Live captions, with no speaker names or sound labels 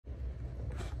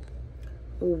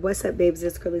What's up, babes?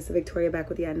 It's Carlisa Victoria back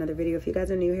with yet another video. If you guys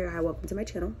are new here, hi, welcome to my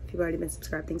channel. If you've already been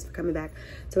subscribed, thanks for coming back.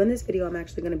 So in this video, I'm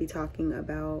actually going to be talking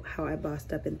about how I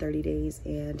bossed up in 30 days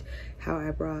and how I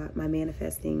brought my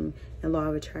manifesting and law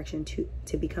of attraction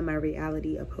to become my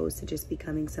reality, opposed to just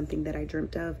becoming something that I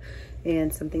dreamt of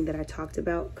and something that I talked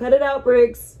about. Cut it out,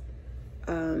 Briggs.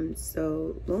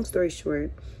 So long story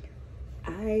short,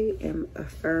 I am a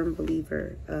firm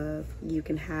believer of you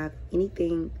can have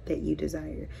anything that you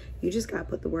desire. You just got to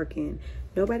put the work in.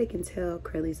 Nobody can tell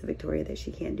Carlisa Victoria that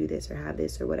she can't do this or have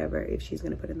this or whatever if she's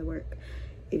going to put in the work.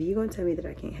 If you're going to tell me that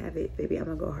I can't have it, baby, I'm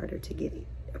going to go harder to get it,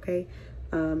 okay?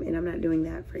 And I'm not doing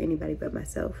that for anybody but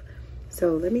myself.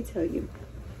 So let me tell you,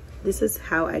 this is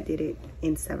how I did it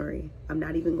in summary. I'm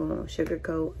not even going to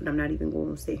sugarcoat, and I'm not even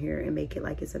going to sit here and make it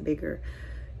like it's a bigger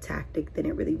tactic than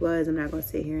it really was. I'm not going to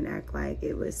sit here and act like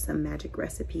it was some magic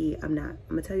recipe. I'm going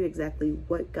to tell you exactly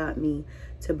what got me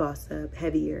to boss up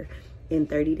heavier in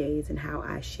 30 days and how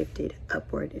I shifted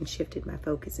upward and shifted my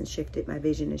focus and shifted my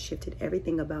vision and shifted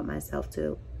everything about myself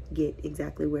to get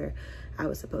exactly where I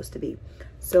was supposed to be.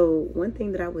 So one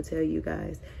thing that I would tell you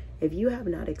guys, if you have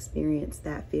not experienced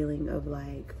that feeling of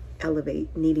like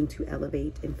needing to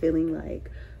elevate and feeling like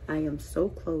I am so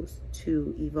close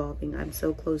to evolving, I'm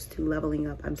so close to leveling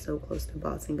up, I'm so close to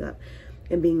bossing up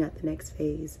and being at the next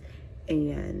phase,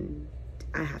 and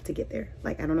I have to get there.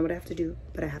 Like, I don't know what I have to do,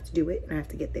 but I have to do it and I have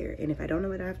to get there. And if I don't know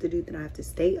what I have to do, then I have to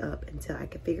stay up until I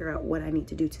can figure out what I need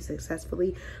to do to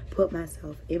successfully put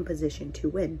myself in position to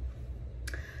win.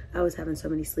 I was having so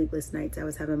many sleepless nights. I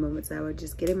was having moments that I would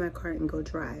just get in my car and go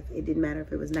drive. It didn't matter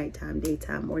if it was nighttime,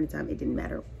 daytime, morning time. It didn't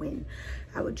matter when.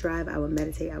 I would drive, I would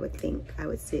meditate, I would think, I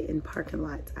would sit in parking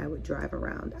lots, I would drive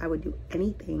around. I would do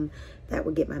anything that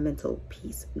would get my mental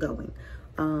peace going.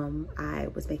 I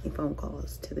was making phone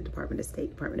calls to the Department of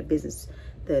State, Department of Business,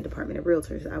 the Department of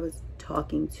Realtors. I was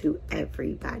talking to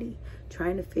everybody,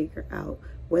 trying to figure out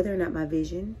whether or not my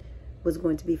vision was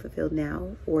going to be fulfilled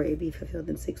now, or it be fulfilled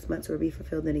in 6 months, or be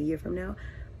fulfilled in a year from now.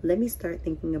 Let me start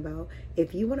thinking about,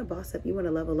 if you want to boss up, you want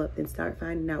to level up, then start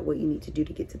finding out what you need to do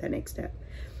to get to that next step.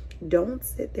 Don't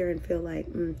sit there and feel like,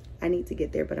 I need to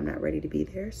get there, but I'm not ready to be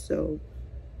there. So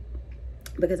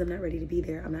because I'm not ready to be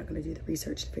there, I'm not going to do the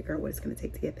research to figure out what it's going to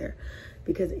take to get there.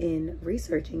 Because in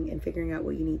researching and figuring out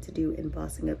what you need to do and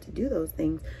bossing up to do those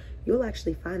things, you'll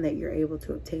actually find that you're able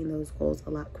to obtain those goals a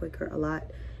lot quicker, a lot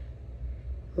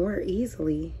more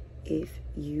easily, if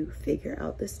you figure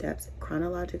out the steps,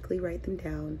 chronologically write them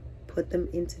down, put them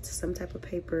into some type of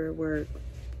paperwork,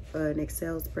 an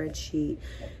Excel spreadsheet,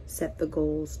 set the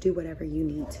goals, do whatever you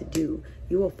need to do.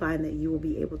 You will find that you will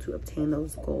be able to obtain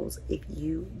those goals if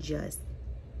you just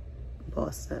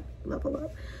boss up, level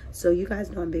up. So you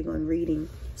guys know I'm big on reading,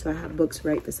 so I have books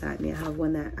right beside me. I have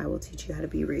one that I will teach you how to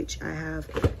be rich. I have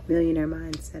Millionaire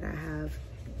Mindset. I have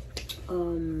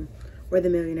or The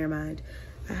Millionaire Mind.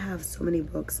 I have so many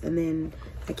books, and then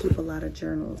I keep a lot of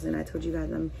journals, and I told you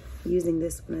guys I'm using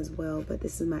this one as well, but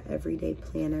this is my everyday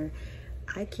planner.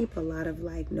 I keep a lot of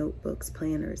like notebooks,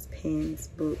 planners, pens,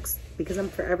 books, because I'm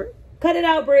forever, cut it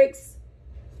out, Bricks.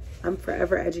 I'm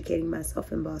forever educating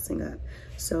myself and bossing up.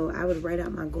 So I would write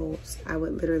out my goals. I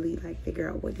would literally like figure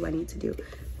out, what do I need to do?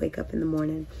 Wake up in the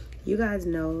morning. You guys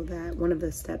know that one of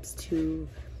the steps to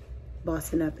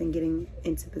bossing up and getting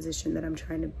into position that I'm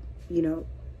trying to,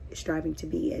 striving to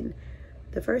be in,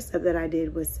 the first step that I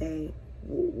did was say,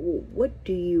 what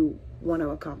do you want to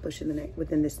accomplish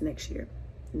within this next year,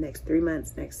 next 3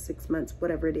 months, next 6 months,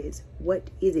 whatever it is? What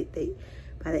is it that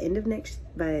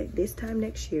by this time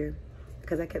next year,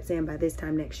 because I kept saying by this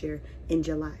time next year, in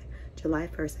July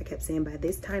 1st, I kept saying by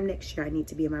this time next year I need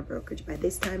to be in my brokerage. By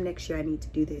this time next year I need to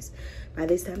do this. By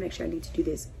this time next year I need to do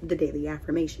this. The daily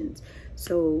affirmations.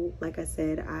 So like I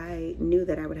said, I knew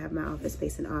that I would have my office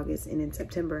space in August, and in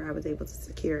September I was able to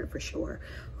secure it for sure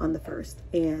on the 1st.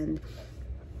 And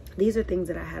these are things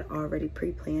that I had already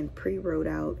pre-planned, pre-wrote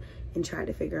out, and tried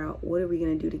to figure out, what are we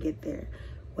going to do to get there?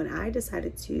 When I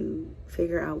decided to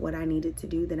figure out what I needed to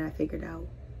do, then I figured out,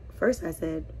 first I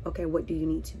said, okay, what do you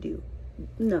need to do?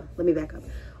 No, let me back up.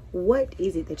 What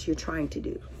is it that you're trying to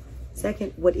do?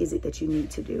 Second, what is it that you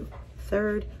need to do?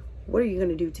 Third, what are you going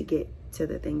to do to get to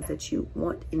the things that you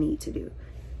want and need to do?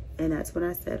 And that's when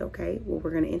I said, okay, well,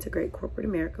 we're going to integrate corporate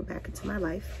America back into my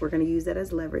life. We're going to use that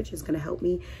as leverage. It's going to help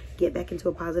me get back into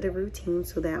a positive routine,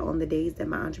 so that on the days that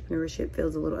my entrepreneurship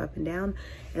feels a little up and down,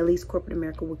 at least corporate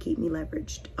America will keep me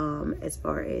leveraged, as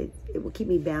far as it will keep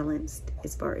me balanced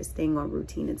as far as staying on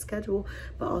routine and schedule.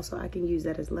 But also I can use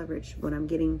that as leverage. When I'm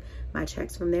getting my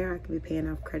checks from there, I could be paying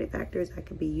off credit factors. I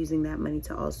could be using that money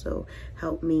to also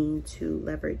help me to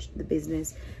leverage the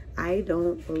business I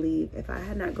don't believe, if I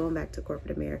had not gone back to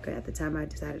corporate America at the time I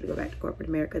decided to go back to corporate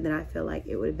America, then I feel like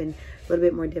it would have been a little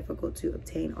bit more difficult to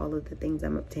obtain all of the things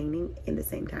I'm obtaining in the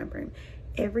same time frame.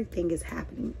 Everything is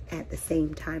happening at the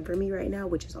same time for me right now,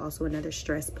 which is also another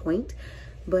stress point.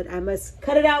 But I must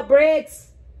cut it out, Briggs.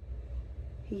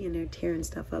 He in there tearing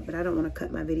stuff up, but I don't want to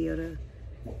cut my video to,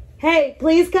 hey,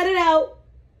 please cut it out.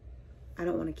 I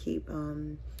don't want to keep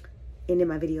ending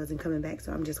my videos and coming back,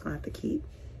 so I'm just gonna have to keep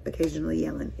occasionally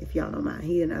yelling, if y'all don't mind.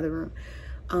 He's in the other room.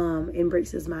 And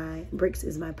Briggs is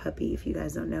my puppy. If you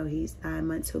guys don't know, he's 9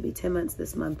 months. He'll be 10 months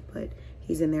this month, but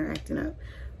he's in there acting up.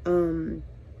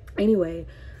 Anyway,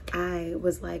 I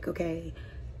was like, okay,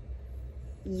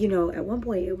 you know, at one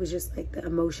point it was just like the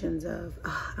emotions of,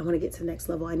 oh, I want to get to the next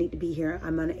level. I need to be here.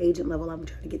 I'm on an agent level. I'm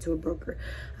trying to get to a broker.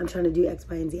 I'm trying to do X,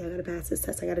 Y, and Z. I got to pass this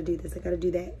test. I got to do this. I got to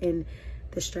do that. And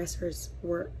the stressors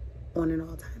were on an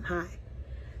all-time high.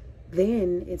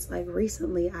 Then it's like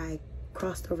recently I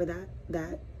crossed over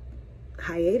that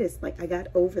hiatus. Like I got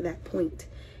over that point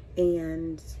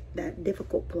and that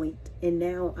difficult point, and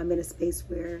now I'm in a space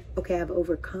where, okay, I've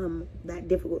overcome that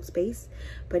difficult space,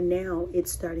 but now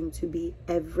it's starting to be,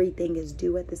 everything is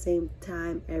due at the same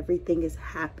time. Everything is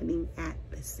happening at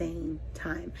the same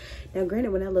time. Now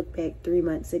granted, when I look back 3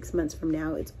 months, 6 months from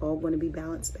now, it's all going to be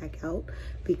balanced back out,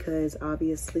 because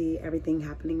obviously everything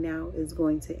happening now is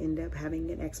going to end up having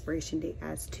an expiration date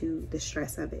as to the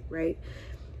stress of it, right?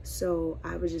 So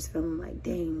I was just feeling like,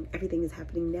 dang, everything is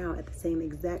happening now at the same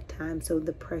exact time. So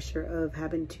the pressure of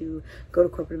having to go to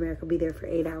corporate America, be there for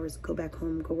 8 hours, go back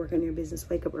home, go work on your business,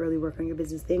 wake up early, work on your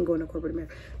business, then go into corporate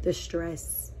America. The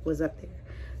stress was up there.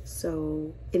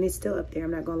 So, and it's still up there,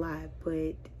 I'm not gonna lie,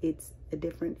 but it's a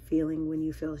different feeling when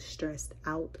you feel stressed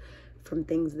out from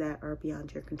things that are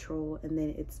beyond your control. And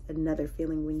then it's another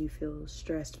feeling when you feel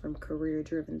stressed from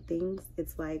career-driven things.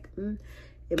 It's like,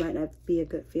 it might not be a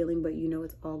good feeling, but you know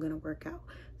it's all going to work out.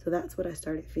 So that's what I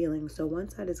started feeling. So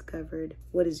once I discovered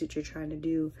what is it you're trying to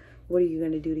do, what are you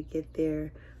going to do to get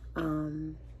there,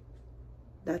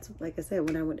 that's, like I said,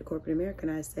 when I went to corporate America,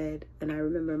 and I said, and I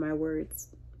remember my words,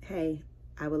 hey,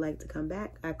 I would like to come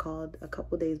back. I called a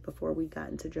couple days before we got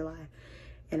into July,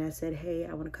 and I said, hey,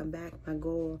 I want to come back. My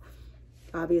goal,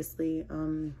 obviously,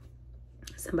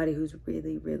 somebody who's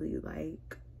really, really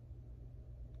like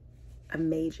a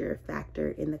major factor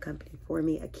in the company for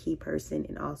me, a key person,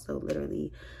 and also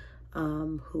literally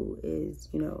who is,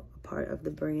 you know, a part of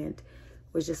the brand,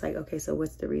 was just like, okay, so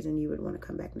what's the reason you would want to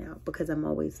come back now? Because I'm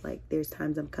always like, there's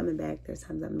times I'm coming back, there's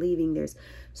times I'm leaving,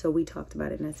 so we talked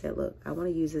about it, and I said, look, I want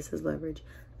to use this as leverage.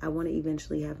 I want to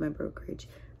eventually have my brokerage.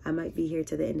 I might be here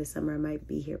to the end of summer, I might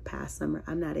be here past summer,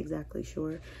 I'm not exactly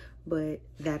sure, but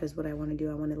that is what I want to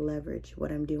do. I want to leverage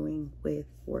what I'm doing with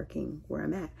working where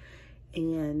I'm at,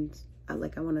 and I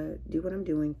want to do what I'm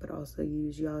doing, but also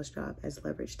use y'all's job as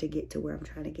leverage to get to where I'm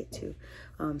trying to get to,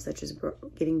 such as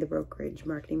getting the brokerage,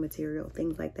 marketing material,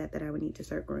 things like that, that I would need to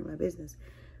start growing my business.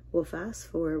 Well,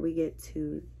 fast forward, we get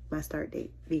to my start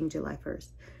date being July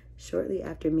 1st. Shortly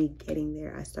after me getting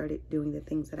there, I started doing the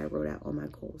things that I wrote out on my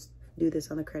goals. Do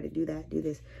this on the credit, do that, do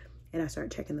this. And I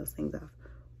started checking those things off.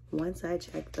 Once I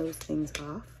checked those things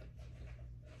off,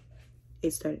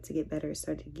 it started to get better. It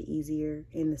started to get easier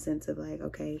in the sense of like,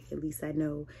 okay, at least I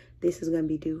know this is going to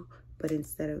be due. But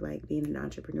instead of like being an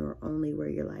entrepreneur only where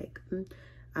you're like,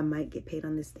 I might get paid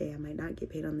on this day, I might not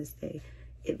get paid on this day,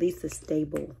 at least the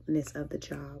stableness of the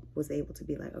job was able to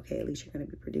be like, okay, at least you're going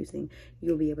to be producing.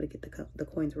 You'll be able to get the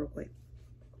coins real quick.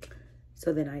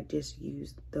 So then I just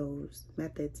used those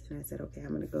methods, and I said, okay, I'm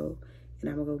going to go and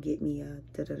I'm going to go get me a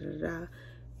da-da-da-da.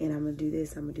 And I'm going to do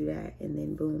this, I'm going to do that. And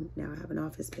then boom, now I have an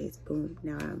office space. Boom,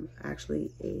 now I'm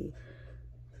actually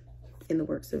in the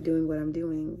works of doing what I'm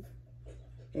doing.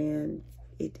 And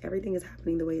everything is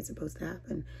happening the way it's supposed to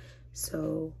happen.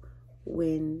 So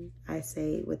when I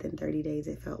say within 30 days,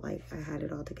 it felt like I had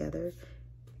it all together.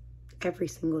 Every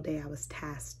single day I was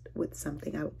tasked with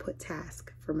something. I would put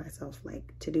task for myself,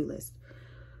 like to-do list.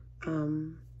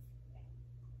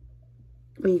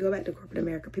 When you go back to corporate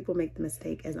America, people make the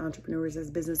mistake as entrepreneurs, as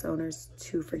business owners,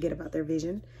 to forget about their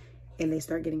vision, and they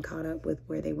start getting caught up with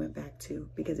where they went back to,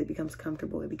 because it becomes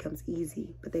comfortable, it becomes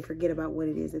easy, but they forget about what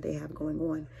it is that they have going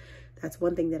on. That's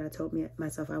one thing that I told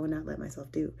myself I would not let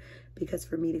myself do, because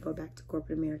for me to go back to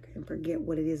corporate America and forget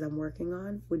what it is I'm working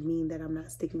on would mean that I'm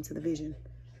not sticking to the vision,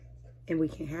 and we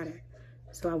can't have it.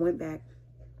 So I went back.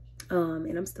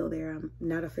 And I'm still there. I'm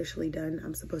not officially done.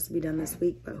 I'm supposed to be done this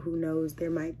week, but who knows? There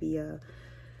might be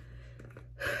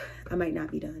I might not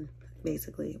be done,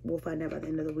 basically. We'll find out by the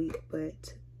end of the week,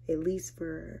 but at least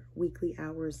for weekly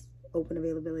hours, open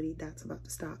availability, that's about to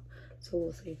stop. So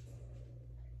we'll see.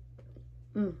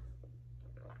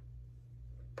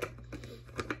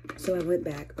 So I went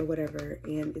back or whatever,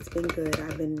 and it's been good.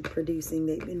 I've been producing.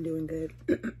 They've been doing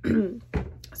good.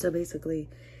 So basically,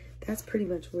 that's pretty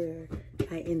much where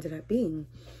I ended up being.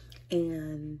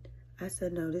 And I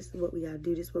said, no, this is what we got to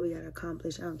do. This is what we got to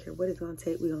accomplish. I don't care what it's going to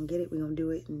take. We're going to get it. We're going to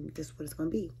do it. And this is what it's going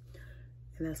to be.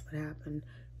 And that's what happened.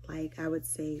 Like, I would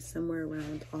say somewhere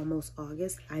around almost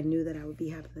August, I knew that I would be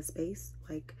having the space.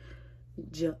 Like,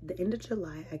 the end of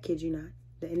July, I kid you not,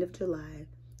 the end of July,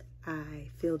 I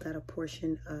filled out a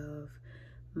portion of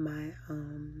my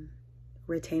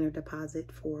retainer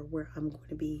deposit for where I'm going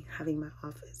to be having my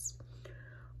office.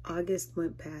 August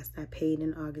went past, I paid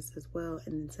in August as well,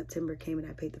 and then September came and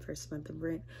I paid the first month of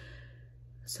rent.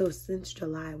 So since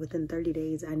July, within 30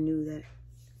 days, I knew that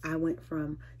I went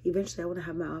from, eventually I want to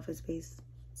have my office space,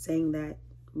 saying that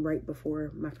right before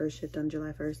my first shift on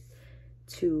July 1st,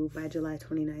 to by July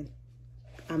 29th,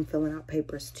 I'm filling out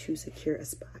papers to secure a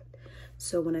spot.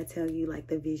 So when I tell you, like,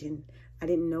 the vision, I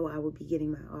didn't know I would be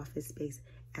getting my office space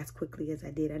as quickly as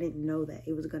I did. I didn't know that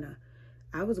it was gonna,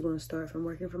 I was going to start from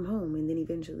working from home and then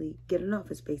eventually get an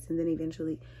office space, and then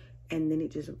eventually, and then it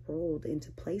just rolled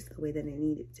into place the way that it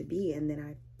needed to be. And then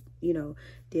I, you know,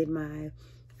 did my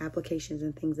applications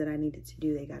and things that I needed to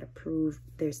do. They got approved.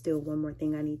 There's still one more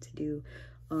thing I need to do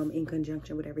in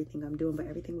conjunction with everything I'm doing, but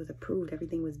everything was approved.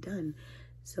 Everything was done.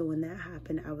 So when that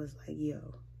happened, I was like,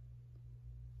 yo,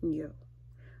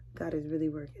 God is really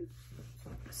working.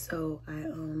 So I,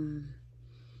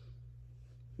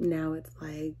 now it's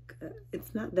like,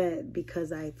 it's not that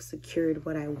because I've secured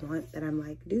what I want that I'm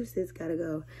like, deuces, gotta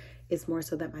go. It's more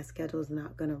so that my schedule is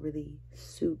not gonna really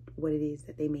suit what it is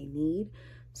that they may need.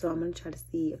 So I'm gonna try to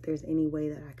see if there's any way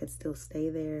that I could still stay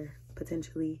there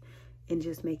potentially and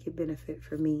just make it benefit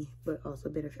for me, but also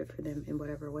benefit for them in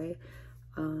whatever way.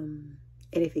 And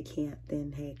if it can't,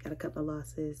 then hey, gotta cut my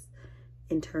losses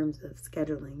in terms of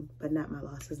scheduling, but not my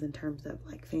losses in terms of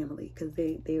like family, because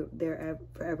they're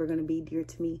forever going to be dear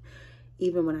to me.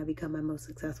 Even when I become my most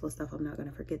successful stuff, I'm not going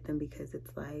to forget them, because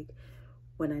it's like,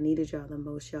 when I needed y'all the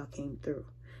most, y'all came through.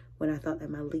 When I thought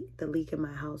that the leak in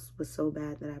my house was so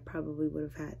bad that I probably would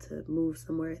have had to move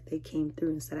somewhere, they came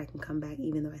through and said I can come back,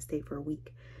 even though I stayed for a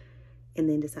week, and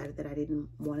then decided that I didn't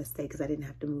want to stay because I didn't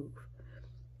have to move.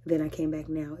 Then I came back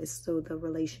now. It's so the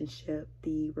relationship,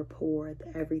 the rapport,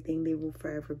 the everything, they will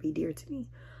forever be dear to me.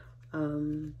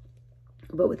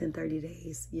 But within 30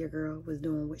 days, your girl was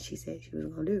doing what she said she was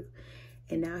going to do.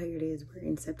 And now here it is. We're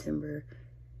in September.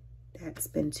 That's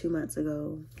been 2 months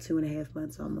ago, 2.5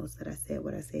 months almost, that I said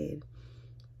what I said.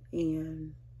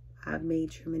 And I've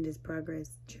made tremendous progress,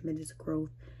 tremendous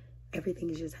growth. Everything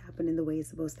is just happening the way it's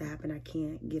supposed to happen. I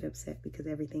can't get upset because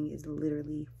everything is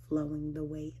literally flowing the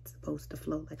way it's supposed to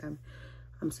flow. Like,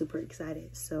 I'm super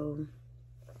excited. So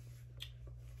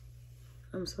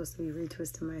I'm supposed to be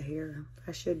retwisting my hair.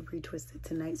 I should retwist it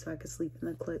tonight so I can sleep in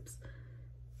the clips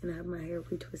and have my hair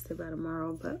retwisted by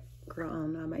tomorrow. But girl, I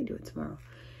don't know, I might do it tomorrow.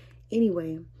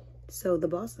 Anyway, so the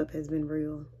boss up has been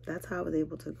real. That's how I was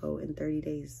able to go in 30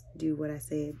 days, do what I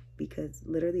said, because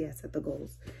literally I set the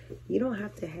goals. You don't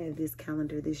have to have this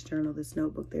calendar, this journal, this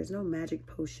notebook. There's no magic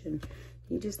potion.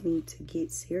 You just need to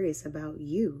get serious about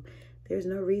you. There's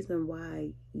no reason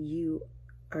why you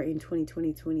are in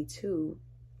 2022.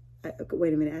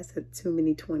 Wait a minute, I said too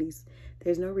many 20s.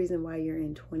 There's no reason why you're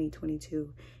in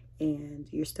 2022 and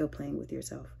you're still playing with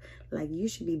yourself. Like, you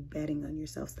should be betting on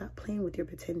yourself. Stop playing with your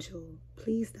potential.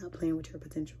 Please stop playing with your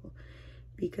potential.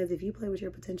 Because if you play with your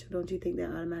potential, don't you think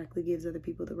that automatically gives other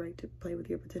people the right to play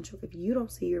with your potential? If you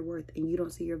don't see your worth and you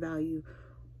don't see your value,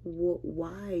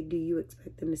 why do you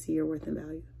expect them to see your worth and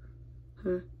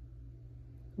value?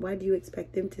 Why do you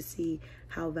expect them to see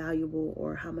how valuable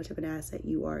or how much of an asset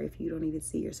you are if you don't even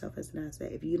see yourself as an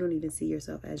asset, if you don't even see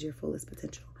yourself as your fullest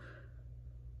potential?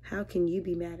 How can you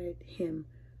be mad at him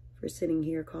for sitting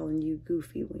here calling you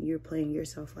goofy when you're playing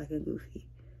yourself like a goofy?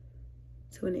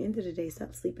 So in the end of the day,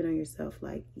 stop sleeping on yourself.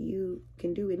 Like, you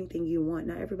can do anything you want.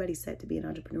 Not everybody's set to be an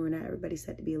entrepreneur. Not everybody's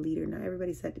set to be a leader. Not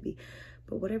everybody's set to be,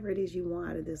 but whatever it is you want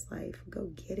out of this life, go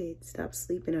get it. Stop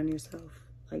sleeping on yourself.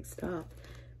 Like, stop.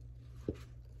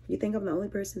 You think I'm the only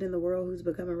person in the world who's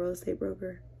become a real estate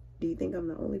broker? Do you think I'm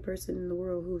the only person in the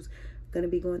world who's going to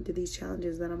be going through these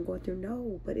challenges that I'm going through?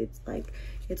 No, but it's like,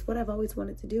 it's what I've always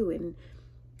wanted to do. And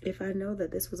if I know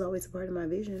that this was always a part of my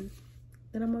vision,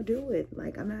 then I'm going to do it.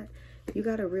 Like, I'm not, you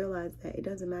got to realize that it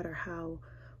doesn't matter how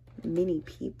many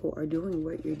people are doing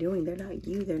what you're doing. They're not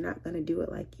you. They're not going to do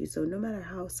it like you. So no matter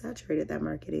how saturated that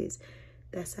market is,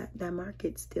 that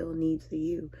market still needs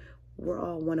you. We're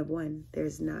all one of one.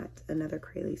 There's not another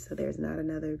Crayley, so there's not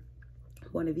another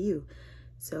one of you.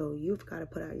 So you've got to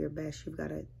put out your best. You've got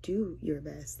to do your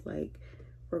best, like,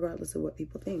 regardless of what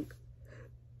people think.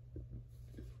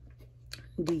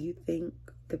 Do you think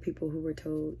the people who were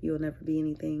told you'll never be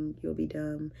anything, you'll be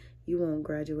dumb, you won't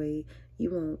graduate,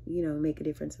 you won't, you know, make a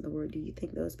difference in the world, do you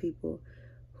think those people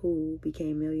who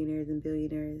became millionaires and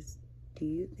billionaires, do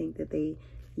you think that they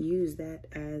use that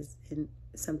as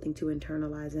something to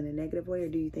internalize in a negative way, or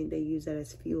do you think they use that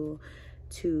as fuel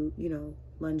to, you know,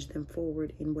 lunge them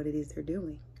forward in what it is they're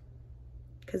doing?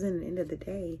 Because in the end of the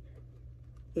day,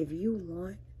 if you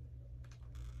want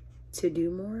to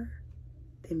do more,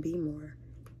 then be more.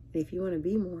 And if you want to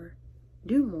be more,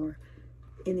 do more.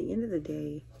 In the end of the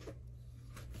day,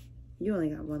 you only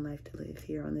got one life to live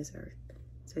here on this earth.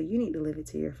 So you need to live it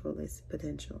to your fullest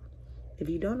potential. If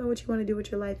you don't know what you want to do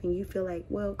with your life and you feel like,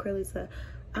 well, Carlisa,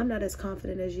 I'm not as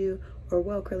confident as you, or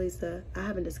well, Carlisa, I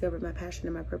haven't discovered my passion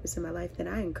and my purpose in my life, then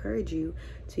I encourage you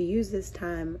to use this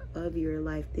time of your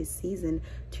life, this season,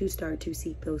 to start to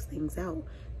seek those things out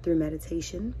through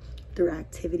meditation, through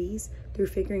activities, through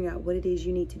figuring out what it is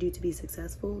you need to do to be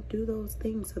successful. Do those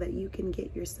things so that you can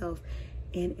get yourself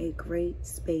in a great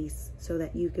space so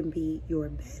that you can be your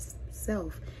best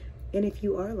self. And if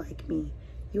you are like me,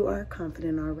 you are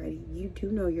confident already, you do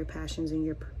know your passions and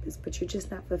your purpose, but you're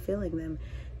just not fulfilling them,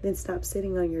 then stop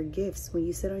sitting on your gifts. When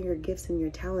you sit on your gifts and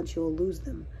your talents, you'll lose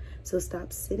them. So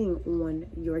stop sitting on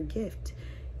your gift.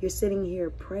 You're sitting here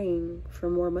praying for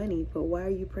more money, but why are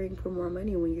you praying for more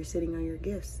money when you're sitting on your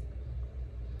gifts?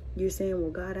 You're saying,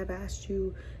 well, God, I've asked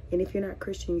you, and if you're not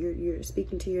Christian, you're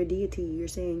speaking to your deity. You're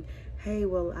saying, hey,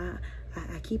 well,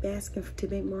 I keep asking to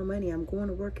make more money. I'm going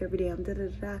to work every day. I'm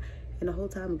da-da-da-da. And the whole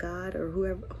time God or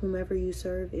whomever you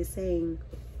serve is saying,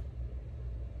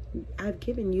 I've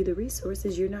given you the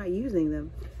resources, you're not using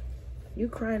them. You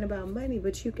crying about money,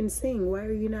 but you can sing. Why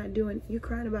are you not doing? You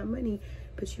crying about money,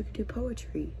 but you can do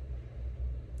poetry.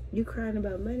 You crying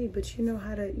about money, but you know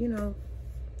how to, you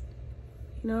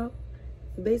know,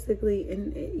 basically,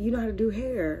 and you know how to do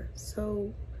hair.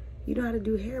 So you know how to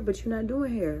do hair, but you're not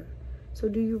doing hair. So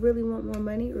do you really want more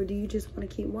money, or do you just want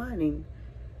to keep whining?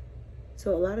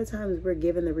 So a lot of times we're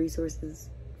given the resources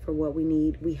for what we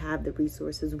need. We have the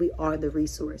resources. We are the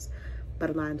resource. But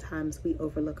a lot of times we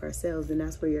overlook ourselves, and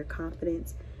that's where your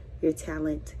confidence, your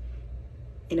talent,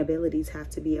 and abilities have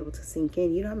to be able to sink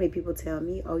in. You know how many people tell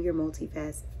me, oh, you're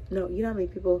multifaceted? No, you know how many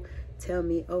people tell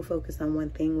me, oh, focus on one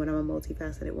thing when I'm a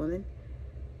multifaceted woman?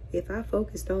 If I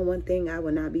focused on one thing, I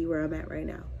would not be where I'm at right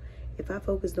now. If I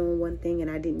focused on one thing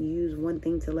and I didn't use one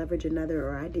thing to leverage another,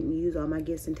 or I didn't use all my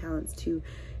gifts and talents to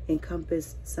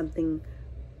encompass something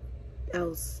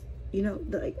else, you know,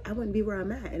 like, I wouldn't be where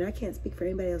I'm at. And I can't speak for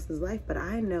anybody else's life, but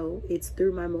I know it's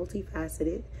through my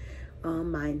multifaceted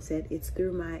mindset. It's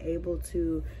through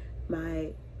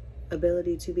my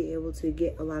ability to be able to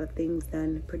get a lot of things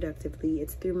done productively.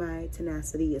 It's through my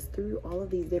tenacity. It's through all of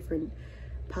these different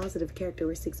positive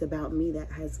characteristics about me that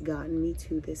has gotten me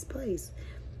to this place.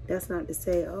 That's not to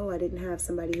say, oh, I didn't have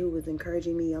somebody who was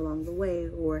encouraging me along the way,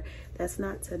 or that's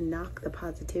not to knock the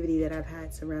positivity that I've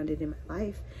had surrounded in my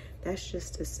life. That's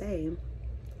just to say,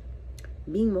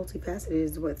 being multifaceted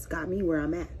is what's got me where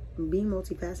I'm at. Being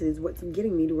multifaceted is what's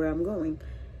getting me to where I'm going.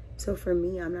 So for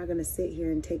me, I'm not going to sit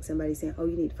here and take somebody saying, oh,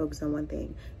 you need to focus on one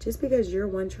thing. Just because you're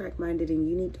one track minded and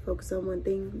you need to focus on one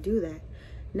thing, do that.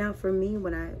 Now for me,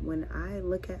 when I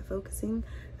look at focusing,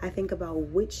 I think about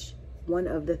which one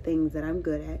of the things that I'm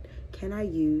good at can I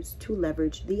use to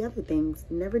leverage the other things.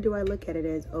 Never do I look at it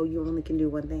as, oh, you only can do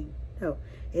one thing. No,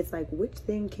 it's like, which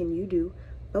thing can you do,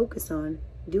 focus on,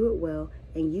 do it well,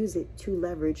 and use it to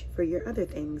leverage for your other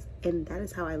things. And that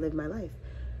is how I live my life.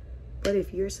 But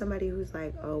if you're somebody who's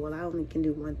like, oh, well, I only can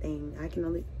do one thing,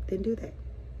 then do that.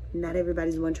 Not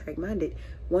everybody's one track minded.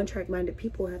 One track minded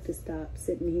people have to stop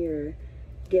sitting here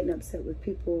getting upset with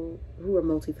people who are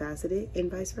multifaceted,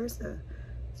 and vice versa.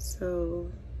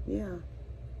 So yeah,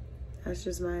 that's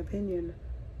just my opinion.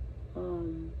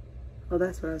 Oh,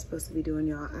 that's what I was supposed to be doing,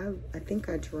 y'all. I think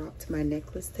I dropped my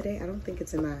necklace today. I don't think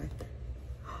it's in my,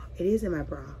 it is in my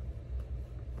bra.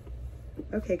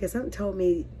 Okay, because something told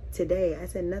me today, I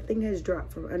said nothing has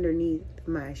dropped from underneath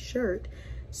my shirt,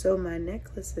 so my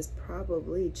necklace is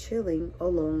probably chilling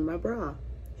along my bra.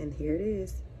 And here it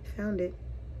is. Found it.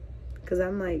 Because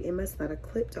I'm like, it must not have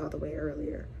clipped all the way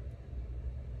earlier.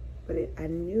 But I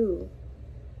knew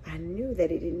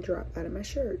that it didn't drop out of my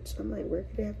shirt. So I'm like, where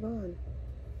could it have gone?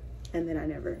 And then I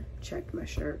never checked my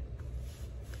shirt.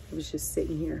 It was just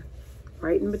sitting here,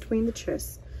 right in between the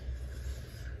chests.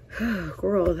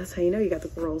 Girl, that's how you know you got the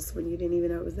girls, when you didn't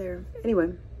even know it was there.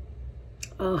 Anyway,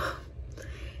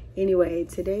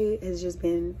 today has just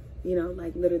been, you know,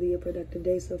 like literally a productive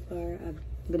day so far. I've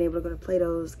been able to go to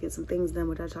Plato's, get some things done,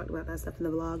 which I talked about that stuff in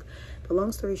the vlog. But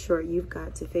long story short, you've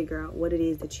got to figure out what it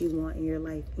is that you want in your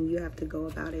life, and you have to go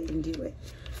about it and do it.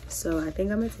 So I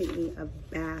think I'm gonna take me a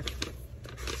bath.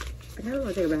 I kind of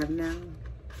want to take a bath now,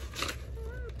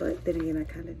 but then again, I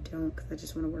kind of don't, because I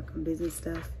just want to work on business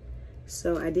stuff.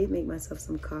 So I did make myself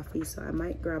some coffee, so I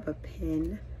might grab a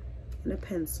pen and a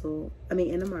pencil, and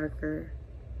a marker,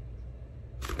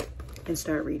 and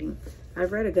start reading.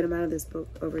 I've read a good amount of this book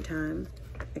over time.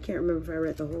 I can't remember if I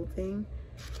read the whole thing,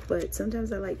 but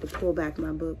sometimes I like to pull back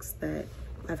my books that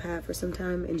I've had for some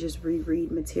time and just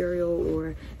reread material,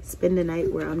 or spend the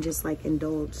night where I'm just like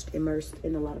immersed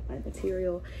in a lot of my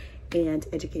material and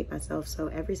educate myself. So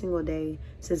every single day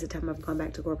since the time I've gone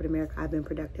back to corporate America, I've been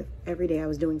productive. Every day I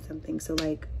was doing something. So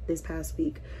like this past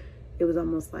week, it was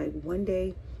almost like one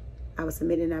day I was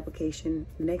submitting an application.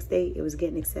 The next day it was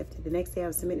getting accepted. The next day I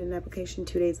was submitting an application.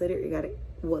 2 days later,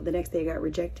 the next day it got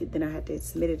rejected. Then I had to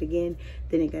submit it again.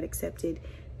 Then it got accepted.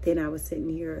 Then I was sitting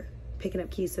here picking up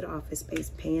keys to the office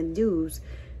space, paying dues.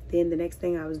 Then the next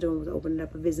thing I was doing was opening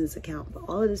up a business account. But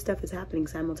all of this stuff is happening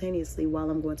simultaneously while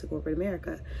I'm going to corporate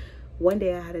America. One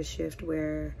day I had a shift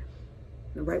where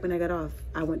right when I got off,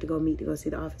 I went to go see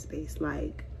the office space.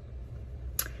 Like,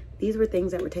 these were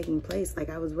things that were taking place.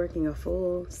 Like, I was working a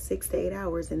full 6 to 8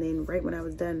 hours, and then right when I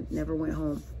was done, never went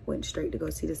home, went straight to go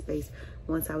see the space.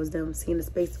 Once I was done seeing the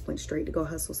space, went straight to go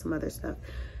hustle some other stuff.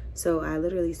 So I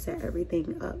literally set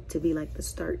everything up to be like the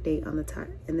start date on the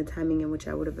time and the timing in which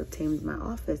I would have obtained my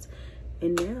office.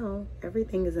 And now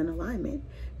everything is in alignment.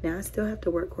 Now I still have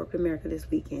to work corporate America this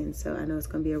weekend, so I know it's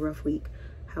gonna be a rough week.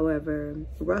 However,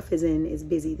 rough is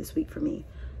busy this week for me.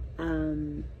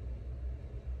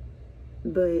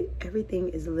 But everything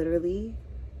is literally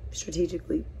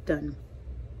strategically done.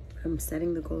 I'm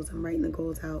setting the goals, I'm writing the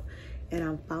goals out, and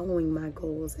I'm following my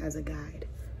goals as a guide.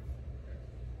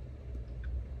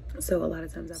 So a lot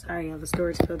of times, sorry, I have the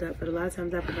storage filled up, but a lot of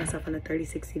times I put myself on a 30,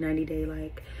 60, 90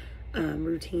 day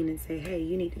routine and say, hey,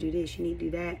 you need to do this, you need to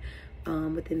do that.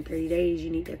 Within 30 days,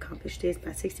 you need to accomplish this.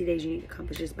 By 60 days, you need to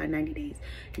accomplish this. By 90 days.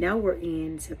 Now we're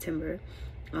in September.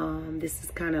 This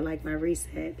is kind of like my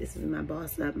reset. This is my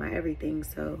boss up, my everything.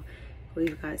 So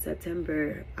we've got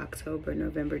September, October,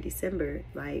 November, December,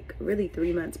 like really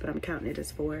 3 months, but I'm counting it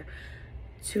as 4,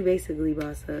 to basically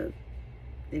boss up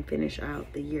and finish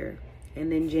out the year. And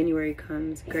then January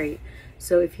comes, great.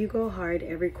 So if you go hard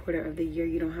every quarter of the year,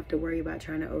 you don't have to worry about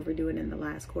trying to overdo it in the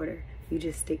last quarter. You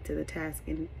just stick to the task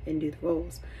and do the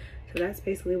goals. So that's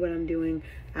basically what I'm doing.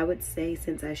 I would say,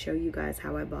 since I show you guys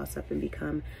how I boss up and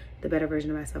become the better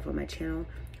version of myself on my channel,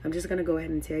 I'm just gonna go ahead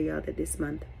and tell y'all that this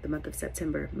month, the month of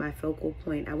September, my focal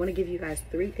point, I wanna give you guys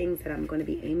 3 things that I'm gonna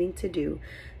be aiming to do,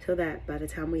 so that by the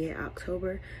time we hit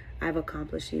October, I've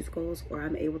accomplished these goals, or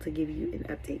I'm able to give you an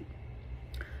update.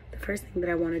 The first thing that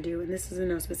I want to do, and this is in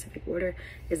no specific order,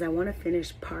 is I want to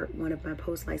finish part 1 of my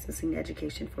post-licensing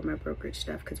education for my brokerage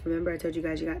stuff. Because remember, I told you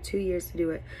guys you got 2 years to do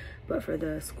it, but for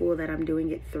the school that I'm doing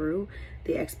it through,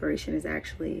 the expiration is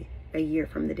actually a year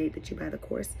from the date that you buy the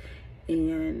course,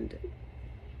 and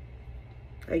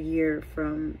a year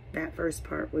from that first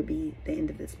part would be the end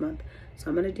of this month. So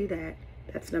I'm going to do that.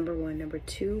 That's number 1. Number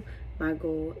 2, my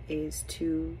goal is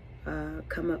to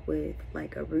come up with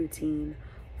like a routine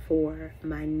for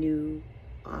my new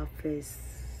office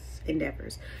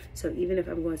endeavors. So even if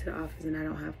I'm going to the office and I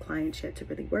don't have clients yet to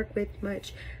really work with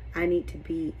much, I need to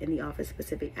be in the office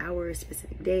specific hours,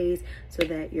 specific days, so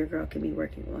that your girl can be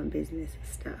working on business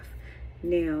stuff.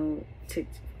 Now,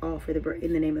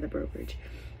 in the name of the brokerage.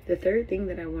 The third thing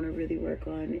that I want to really work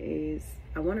on is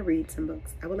I want to read some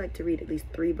books. I would like to read at least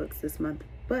 3 books this month.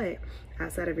 But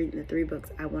outside of reading the 3 books,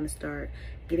 I want to start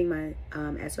getting my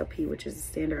SOP, which is a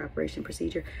standard operation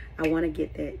procedure. I want to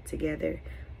get that together.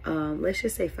 Let's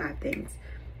just say 5 things.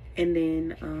 And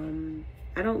then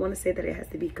I don't want to say that it has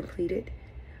to be completed,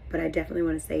 but I definitely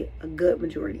want to say a good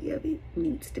majority of it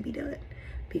needs to be done.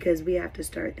 Because we have to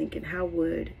start thinking, how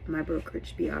would my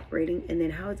brokerage be operating? And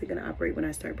then how is it going to operate when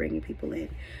I start bringing people in?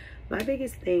 My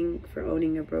biggest thing for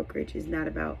owning a brokerage is not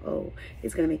about, oh,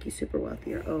 it's going to make you super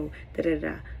wealthy, or oh,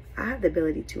 da-da-da. I have the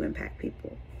ability to impact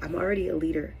people. I'm already a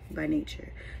leader by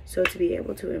nature. So to be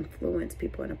able to influence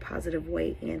people in a positive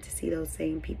way, and to see those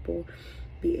same people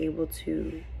be able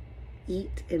to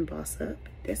eat and boss up,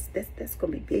 that's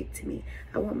going to be big to me.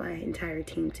 I want my entire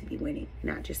team to be winning,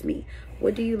 not just me.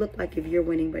 What do you look like if you're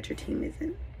winning but your team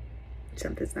isn't?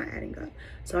 Something's not adding up.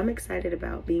 So I'm excited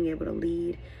about being able to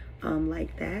lead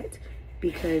like that,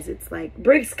 because it's like,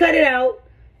 Bricks, cut it out.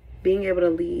 Being able to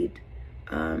lead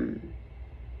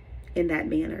in that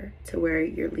manner, to where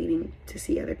you're leading to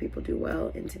see other people do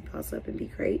well and to boss up and be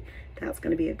great, that's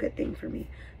going to be a good thing for me.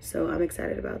 So I'm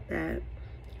excited about that.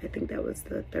 I think that was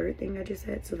the third thing I just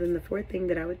said. So then the fourth thing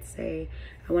that I would say,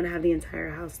 I want to have the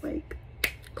entire house like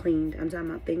cleaned. I'm talking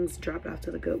about things dropped off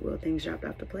to the Goodwill, things dropped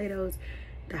off to Plato's.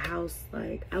 The house,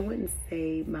 like, I wouldn't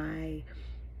say my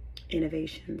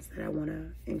innovations that I want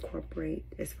to incorporate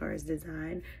as far as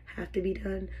design have to be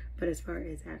done, but as far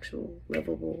as actual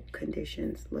livable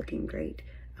conditions looking great,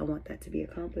 I want that to be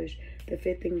accomplished. The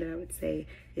fifth thing that I would say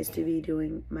is to be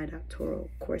doing my doctoral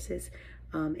courses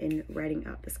and writing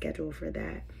out the schedule for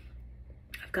that.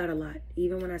 I've got a lot.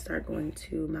 Even when I start going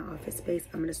to my office space,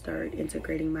 I'm going to start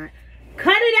integrating my...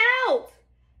 Cut it out!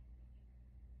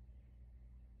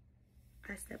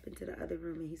 I step into the other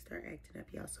room and he start acting up,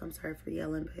 y'all. So I'm sorry for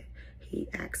yelling, but he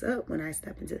acts up when I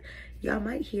step into... Y'all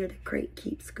might hear the crate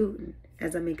keep scooting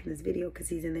as I'm making this video because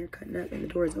he's in there cutting up and the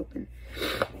door's open.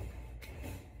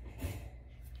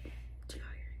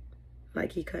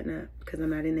 Like he cutting up because I'm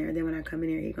not in there. And then when I come in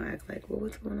here, he gonna act like, well,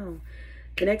 what's going on?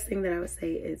 The next thing that I would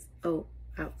say is,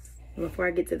 before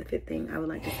I get to the fifth thing, I would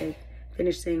like to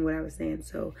finish saying what I was saying.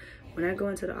 So when I go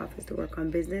into the office to work on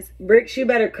business, Bricks, you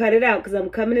better cut it out because I'm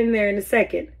coming in there in a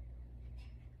second.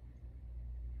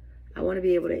 I want to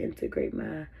be able to integrate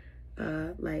my,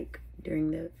 like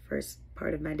during the first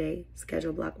part of my day,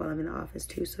 schedule block while I'm in the office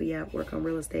too. So yeah, work on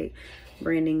real estate,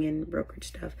 branding and brokerage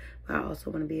stuff. But I also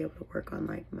want to be able to work on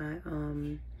like my,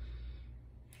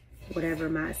 whatever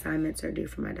my assignments are due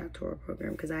for my doctoral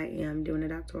program, because I am doing a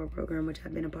doctoral program, which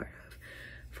I've been a part of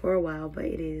for a while, but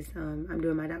it is, I'm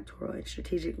doing my doctoral in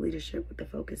strategic leadership with the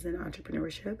focus in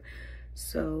entrepreneurship.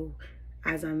 So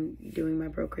as I'm doing my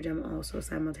brokerage, I'm also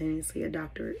simultaneously a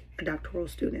doctoral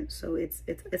student. So it's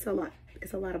a lot.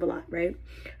 It's a lot of a lot, right?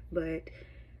 But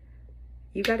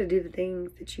you got to do the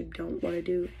things that you don't want to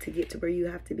do to get to where you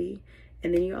have to be.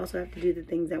 And then you also have to do the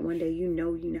things that one day you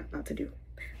know you're not about to do.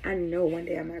 I know one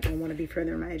day I'm not going to want to be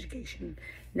further in my education.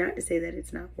 Not to say that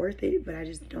it's not worth it, but I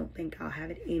just don't think I'll have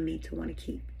it in me to want to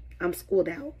keep. I'm schooled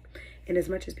out. And as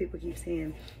much as people keep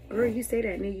saying, girl, you say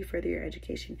that, and you further your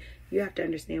education, you have to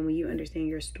understand, when you understand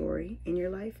your story in your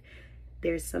life,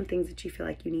 there's some things that you feel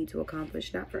like you need to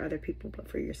accomplish, not for other people, but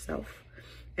for yourself.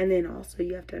 And then also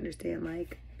you have to understand,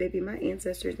 like, baby, my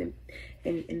ancestors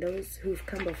and those who've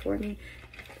come before me,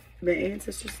 the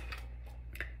ancestors,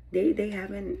 they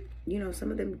haven't, you know,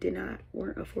 some of them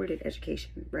weren't afforded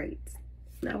education rights.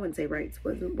 I wouldn't say rights,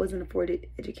 wasn't afforded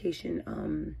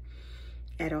education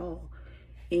at all.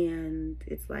 And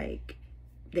it's like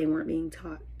they weren't being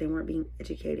taught, they weren't being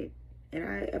educated. And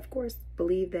I, of course,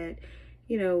 believe that,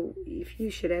 you know, if you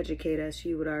should educate us,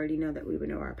 you would already know that we would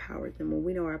know our powers. And when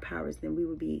we know our powers, then we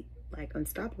would be like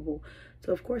unstoppable.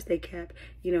 So of course they kept,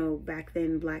 you know, back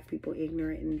then black people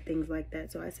ignorant and things like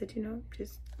that. So I said, you know,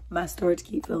 just my storage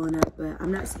keep filling up. But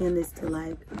I'm not saying this to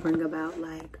like bring about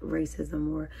like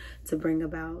racism or to bring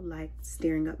about like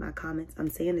stirring up my comments. I'm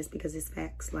saying this because it's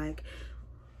facts. Like,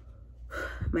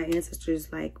 my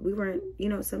ancestors, like, we weren't, you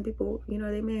know, some people, you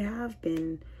know, they may have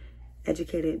been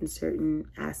educated in certain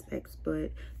aspects,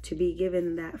 but to be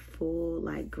given that full,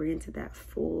 like, granted that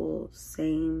full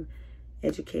same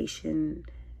education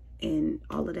and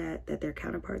all of that their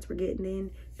counterparts were getting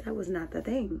in, that was not the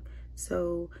thing.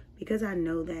 So because I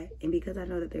know that, and because I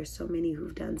know that there's so many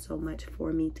who've done so much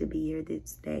for me to be here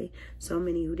this day, so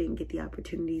many who didn't get the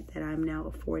opportunity that I'm now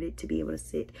afforded to be able to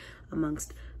sit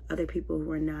amongst other people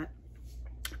who are not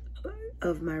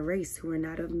of my race, who are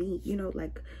not of me, you know,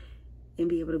 like, and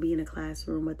be able to be in a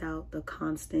classroom without the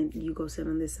constant, you go sit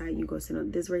on this side, you go sit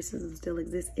on this. Racism still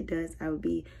exists. It does. I would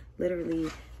be literally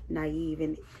naive,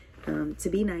 and to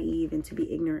be naive and to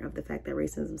be ignorant of the fact that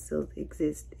racism still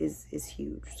exists is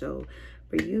huge. So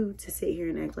for you to sit here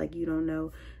and act like you don't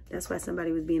know, that's why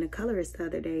somebody was being a colorist the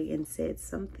other day and said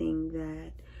something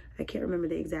that I can't remember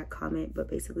the exact comment, but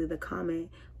basically the comment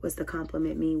was to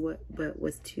compliment me, but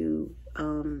was to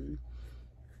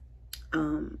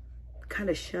kind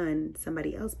of shun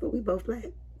somebody else. But we both black,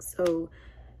 so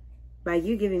by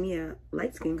you giving me a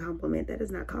light skin compliment, that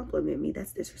does not compliment me,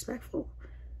 that's disrespectful.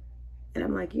 And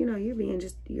I'm like, you know, you're being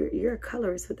just, you're a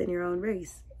colorist within your own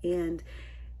race, and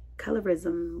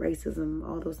colorism, racism,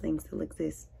 all those things still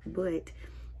exist. But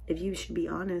if you should be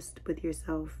honest with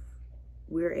yourself,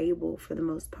 we're able, for the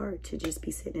most part, to just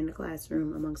be sitting in a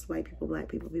classroom amongst white people, black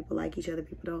people, people like each other,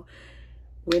 people don't.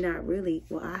 We're not really,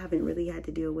 well, I haven't really had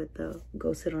to deal with the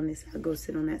go sit on this side, go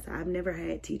sit on that side. I've never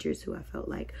had teachers who I felt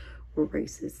like were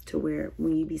racist, to where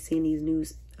when you be seeing these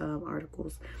news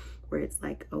articles where it's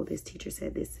like, oh, this teacher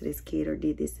said this to this kid or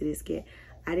did this to this kid.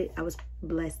 I was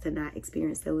blessed to not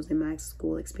experience those in my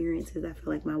school experiences. I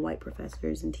feel like my white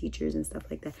professors and teachers and stuff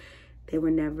like that, they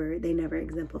never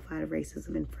exemplified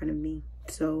racism in front of me.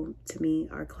 So to me,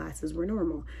 our classes were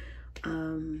normal.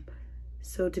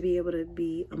 So to be able to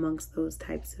be amongst those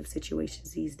types of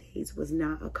situations these days was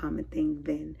not a common thing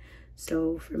then.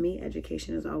 So for me,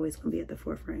 education is always going to be at the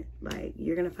forefront. Like,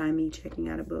 you're going to find me checking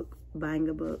out a book, buying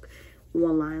a book,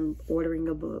 online, ordering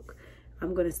a book.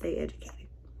 I'm going to stay educated,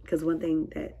 because one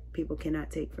thing that people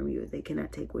cannot take from you is they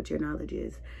cannot take what your knowledge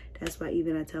is. That's why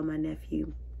even I tell my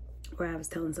nephew, or I was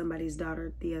telling somebody's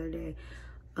daughter the other day,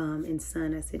 and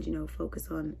son, I said, you know, focus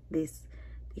on this,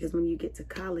 because when you get to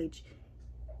college,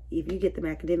 if you get them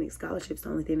academic scholarships, the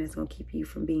only thing that's going to keep you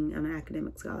from being on an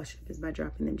academic scholarship is by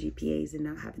dropping them GPAs and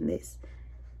not having this.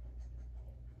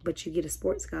 But you get a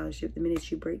sports scholarship, the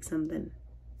minute you break something,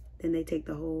 then they take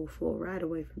the whole full ride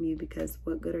away from you, because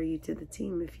what good are you to the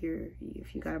team if you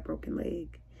got a broken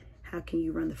leg? How can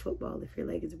you run the football if your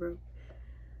leg is broke?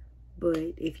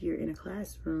 But if you're in a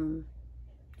classroom,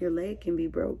 your leg can be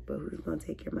broke, but who's going to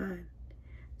take your mind?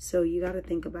 So you got to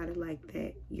think about it like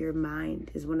that. Your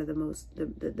mind is one of the most,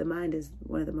 the mind is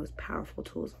one of the most powerful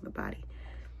tools on the body.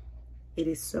 It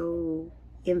is so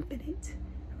infinite,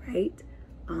 right?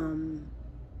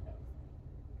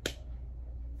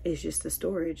 It's just a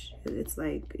storage. It's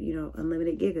like, you know,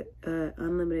 unlimited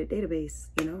database,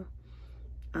 you know,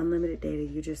 unlimited data.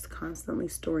 You're just constantly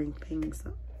storing things,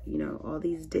 you know, all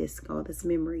these disks, all this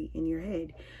memory in your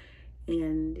head.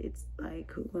 And it's like,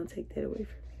 who's going to take that away from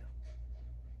you?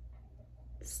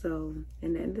 So,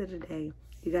 in the end of the day,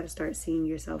 you got to start seeing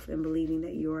yourself and believing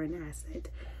that you're an asset.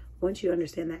 Once you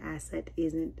understand that asset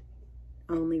isn't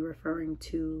only referring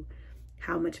to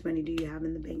how much money do you have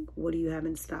in the bank, what do you have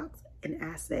in stocks, an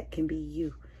asset can be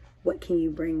you. What can you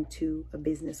bring to a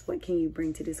business? What can you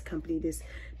bring to this company, this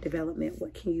development?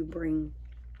 What can you bring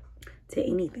to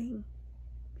anything?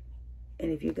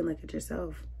 And if you can look at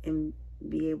yourself and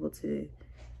be able to,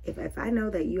 if I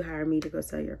know that you hire me to go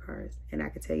sell your cars, and I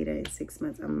can tell you that in 6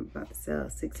 months I'm about to sell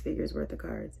 6 figures worth of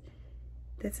cars,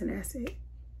 that's an asset.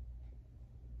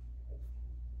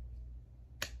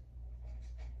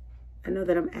 I know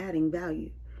that I'm adding value.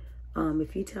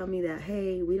 If you tell me that,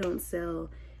 hey, we only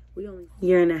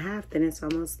year and a half, then it's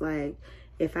almost like,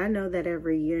 if I know that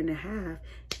every year and a half,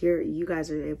 you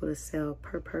guys are able to sell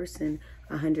per person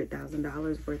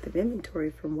 $100,000 worth of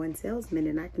inventory from one salesman,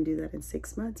 and I can do that in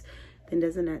 6 months, then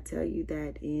doesn't that tell you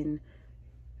that in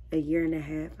a year and a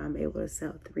half, I'm able to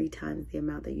sell 3 times the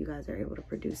amount that you guys are able to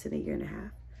produce in a year and a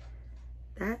half?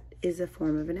 That is a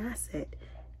form of an asset,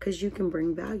 because you can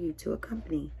bring value to a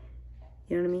company.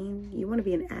 You know what I mean? You want to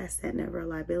be an asset, never a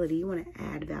liability. You want to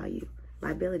add value.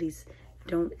 Liabilities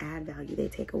don't add value. They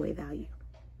take away value.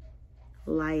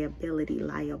 Liability,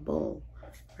 liable,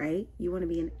 right? You want to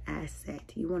be an asset.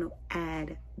 You want to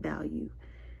add value.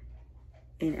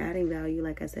 And adding value,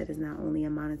 like I said, is not only a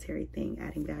monetary thing.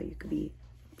 Adding value could be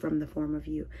from the form of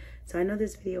you. So I know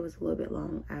this video was a little bit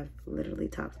long. I've literally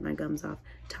talked my gums off,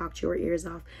 talked your ears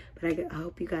off. But I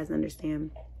hope you guys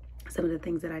understand some of the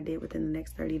things that I did within the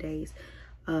next 30 days.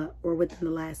 Or within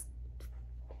the last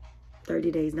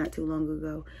 30 days, not too long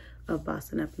ago, of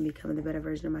bossing up and becoming the better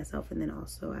version of myself. And then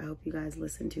also, I hope you guys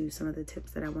listen to some of the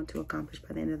tips that I want to accomplish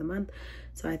by the end of the month.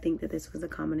 So I think that this was a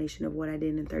combination of what I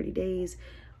did in 30 days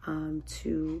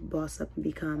to boss up and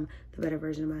become the better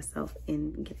version of myself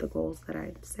and get the goals that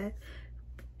I set,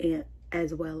 and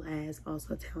as well as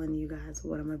also telling you guys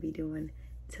what I'm going to be doing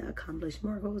to accomplish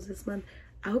more goals this month.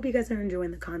 I hope you guys are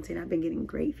enjoying the content. I've been getting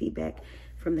great feedback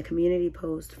from the community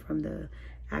post, from the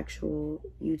actual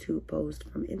YouTube post,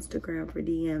 from Instagram for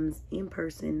DMs, in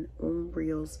person, on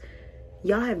Reels.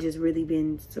 Y'all have just really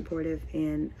been supportive,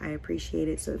 and I appreciate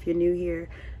it. So if you're new here,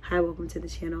 hi, welcome to the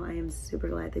channel. I am super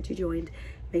glad that you joined.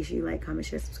 Make sure you like, comment,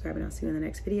 share, subscribe, and I'll see you in the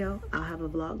next video. I'll have a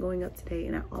vlog going up today,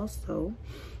 and I also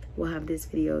will have this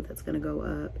video that's going to go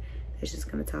up that's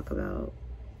just going to talk about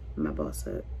my boss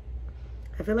up.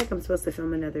 I feel like I'm supposed to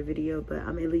film another video, but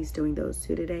I'm at least doing those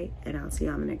 2 today, and I'll see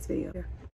you on the next video.